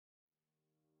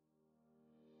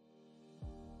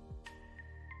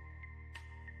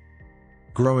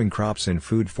Growing crops in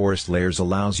food forest layers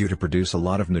allows you to produce a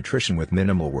lot of nutrition with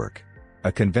minimal work.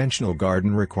 A conventional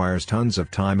garden requires tons of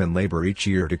time and labor each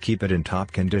year to keep it in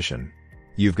top condition.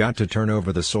 You've got to turn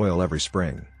over the soil every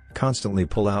spring, constantly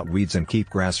pull out weeds and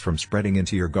keep grass from spreading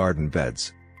into your garden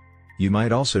beds. You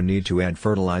might also need to add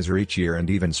fertilizer each year and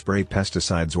even spray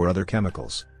pesticides or other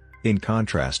chemicals. In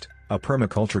contrast, a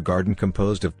permaculture garden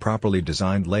composed of properly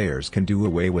designed layers can do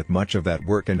away with much of that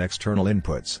work and external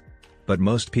inputs. But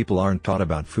most people aren't taught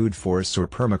about food forests or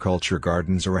permaculture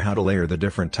gardens or how to layer the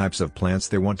different types of plants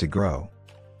they want to grow.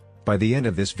 By the end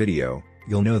of this video,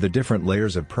 you'll know the different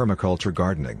layers of permaculture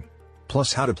gardening,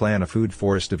 plus how to plan a food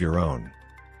forest of your own.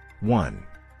 1.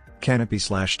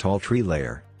 Canopy/tall tree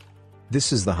layer.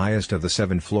 This is the highest of the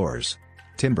 7 floors.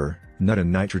 Timber, nut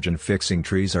and nitrogen-fixing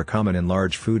trees are common in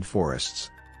large food forests.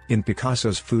 In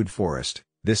Picasso's food forest,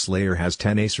 this layer has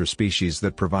 10 acer species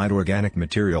that provide organic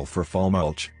material for fall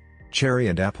mulch. Cherry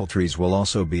and apple trees will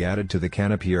also be added to the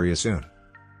canopy area soon.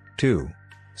 2.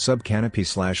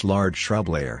 Subcanopy/large shrub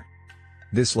layer.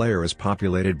 This layer is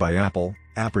populated by apple,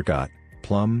 apricot,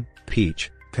 plum, peach,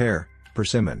 pear,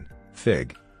 persimmon,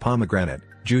 fig, pomegranate,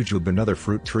 jujube and other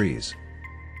fruit trees.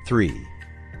 3.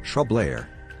 Shrub layer.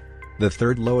 The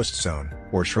third lowest zone,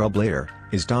 or shrub layer,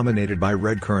 is dominated by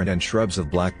red currant and shrubs of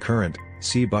black currant,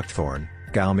 sea buckthorn,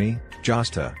 galmi,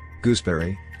 josta,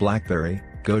 gooseberry, blackberry,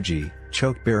 goji,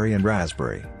 chokeberry and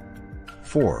raspberry.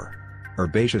 4.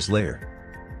 Herbaceous layer.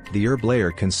 The herb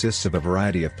layer consists of a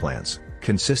variety of plants,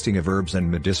 consisting of herbs and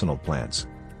medicinal plants.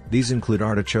 These include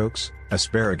artichokes,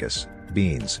 asparagus,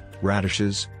 beans,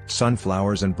 radishes,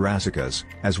 sunflowers and brassicas,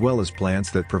 as well as plants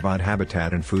that provide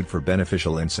habitat and food for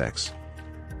beneficial insects.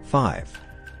 5.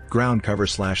 Ground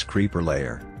cover/creeper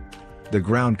layer. The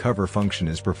ground cover function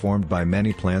is performed by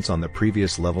many plants on the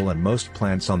previous level and most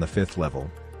plants on the 5th level.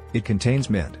 It contains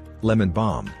mint, lemon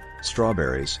balm,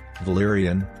 strawberries,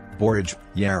 valerian, borage,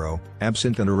 yarrow,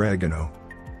 absinthe and oregano.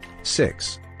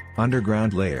 6.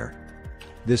 Underground layer.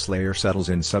 This layer settles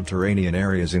in subterranean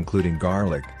areas including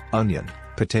garlic, onion,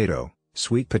 potato,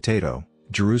 sweet potato,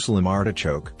 Jerusalem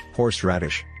artichoke,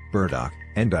 horseradish, burdock,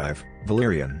 endive,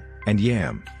 valerian, and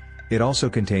yam. It also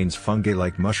contains fungi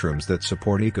like mushrooms that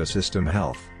support ecosystem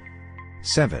health.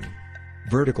 7.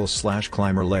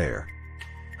 Vertical/climber layer.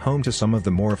 Home to some of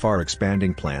the more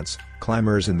far-expanding plants,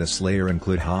 climbers in this layer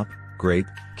include hop, grape,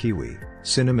 kiwi,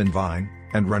 cinnamon vine,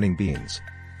 and running beans.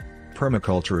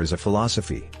 Permaculture is a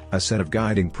philosophy, a set of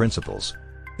guiding principles.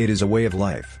 It is a way of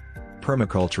life.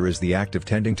 Permaculture is the act of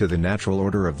tending to the natural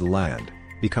order of the land,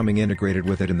 becoming integrated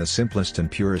with it in the simplest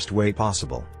and purest way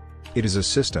possible. It is a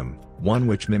system, one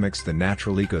which mimics the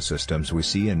natural ecosystems we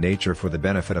see in nature for the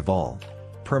benefit of all.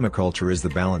 Permaculture is the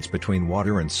balance between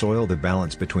water and soil, the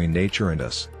balance between nature and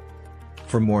us.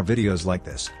 For more videos like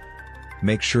this,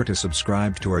 make sure to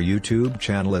subscribe to our YouTube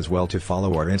channel as well to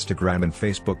follow our Instagram and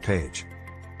Facebook page.